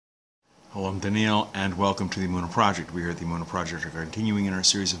Hello, I'm Daniel, and welcome to the Emunah Project. We here at the Emunah Project are continuing in our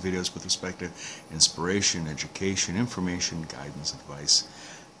series of videos with respect to inspiration, education, information, guidance, advice.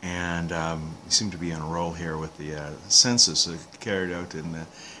 And we seem to be on a roll here with the census carried out in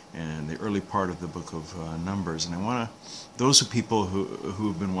the early part of the book of Numbers. And I want to, those people who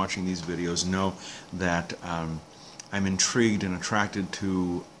have been watching these videos know that I'm intrigued and attracted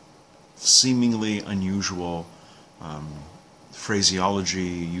to seemingly unusual phraseology,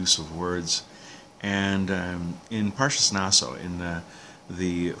 use of words, and in Parshas Naso, in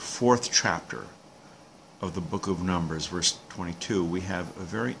the 4th chapter of the book of Numbers, verse 22, we have a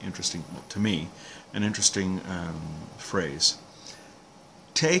very interesting, to me, an interesting phrase.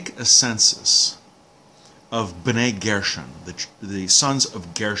 Take a census of Bnei Gershon, the sons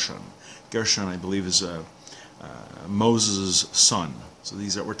of Gershon. Gershon, I believe, is Moses' son. So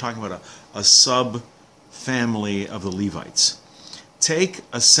we're talking about a sub-family of the Levites. Take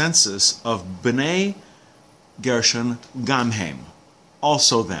a census of Bnei Gershon Gamhem,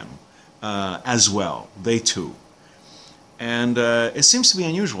 also them, as well, they too. And it seems to be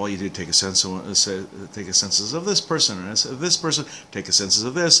unusual. You did take a census of this person, and of this person, take a census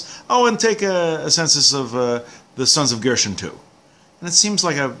of this. Oh, and take a census of the sons of Gershon too. And it seems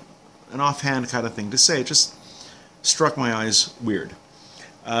like an offhand kind of thing to say. It just struck my eyes weird.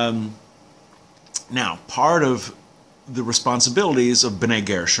 Now, part of the responsibilities of Bnei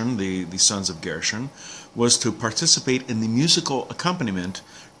Gershon, the sons of Gershon, was to participate in the musical accompaniment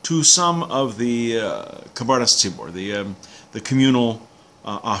to some of the Kabarnas Tzibor, the communal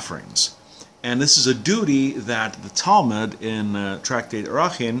offerings. And this is a duty that the Talmud in Tractate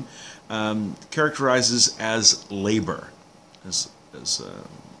Erachin characterizes as labor, as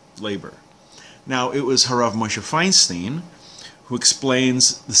labor. Now, it was Harav Moshe Feinstein who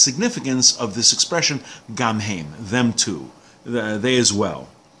explains the significance of this expression, gamhem, them too, they as well.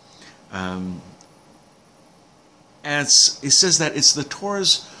 And it says that it's the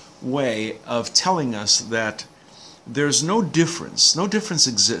Torah's way of telling us that there's no difference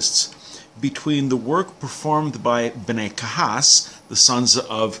exists between the work performed by Bnei Kahas, the sons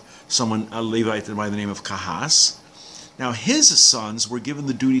of a Levite by the name of Kahas. Now his sons were given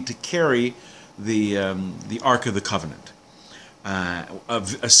the duty to carry the Ark of the Covenant.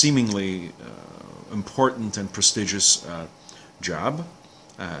 A seemingly important and prestigious job,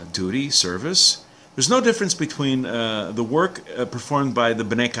 duty, service. There's no difference between the work performed by the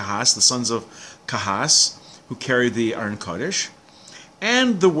Bnei Kahas, the sons of Kahas, who carried the Aron Kodesh,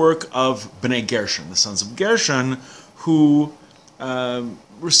 and the work of Bnei Gershon, the sons of Gershon, who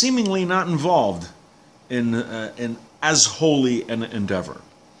were seemingly not involved in as holy an endeavor.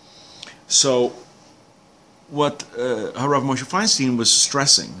 So, what Harav Moshe Feinstein was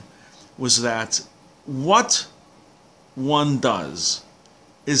stressing was that what one does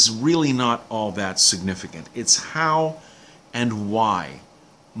is really not all that significant. It's how and why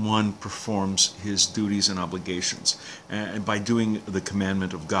one performs his duties and obligations, and by doing the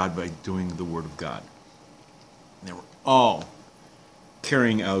commandment of God, by doing the Word of God. They were all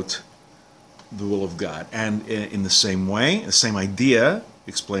carrying out the will of God. And in the same way, the same idea,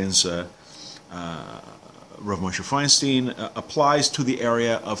 explains Rav Moshe Feinstein, applies to the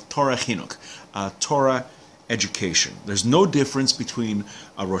area of Torah Chinuk, Torah education. There's no difference between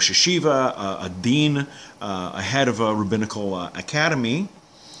a Rosh Yeshiva, a dean, a head of a rabbinical academy,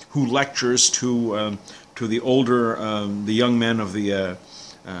 who lectures to the older, the young men of the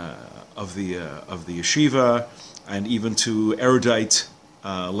yeshiva, and even to erudite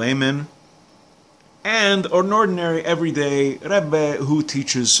laymen, and an ordinary, everyday rebbe who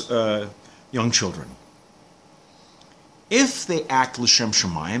teaches young children. If they act l'shem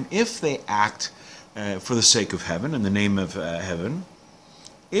shamayim, if they act for the sake of heaven, in the name of heaven,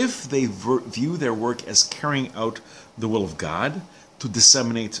 if they view their work as carrying out the will of God, to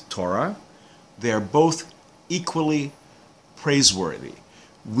disseminate Torah, they are both equally praiseworthy.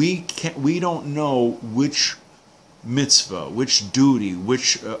 We don't know which mitzvah, which duty,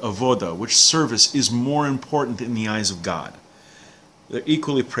 which avoda, which service is more important in the eyes of God. They're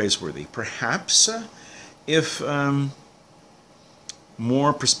equally praiseworthy. Perhaps if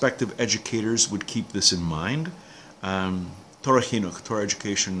more prospective educators would keep this in mind, Torah Chinuk, Torah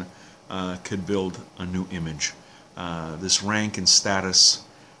education, could build a new image. This rank and status,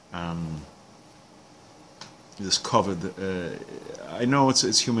 this kavod. I know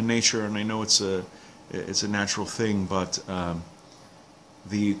it's human nature, and I know it's a natural thing, but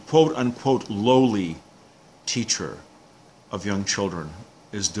the quote unquote lowly teacher of young children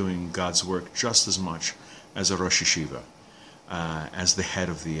is doing God's work just as much as a Rosh Yeshiva, as the head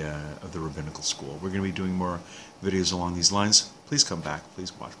of the rabbinical school. We're going to be doing more videos along these lines. please come back,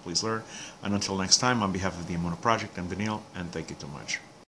 please watch, please learn. And until next time, on behalf of the Emunah Project, I'm Daniel, and thank you too much.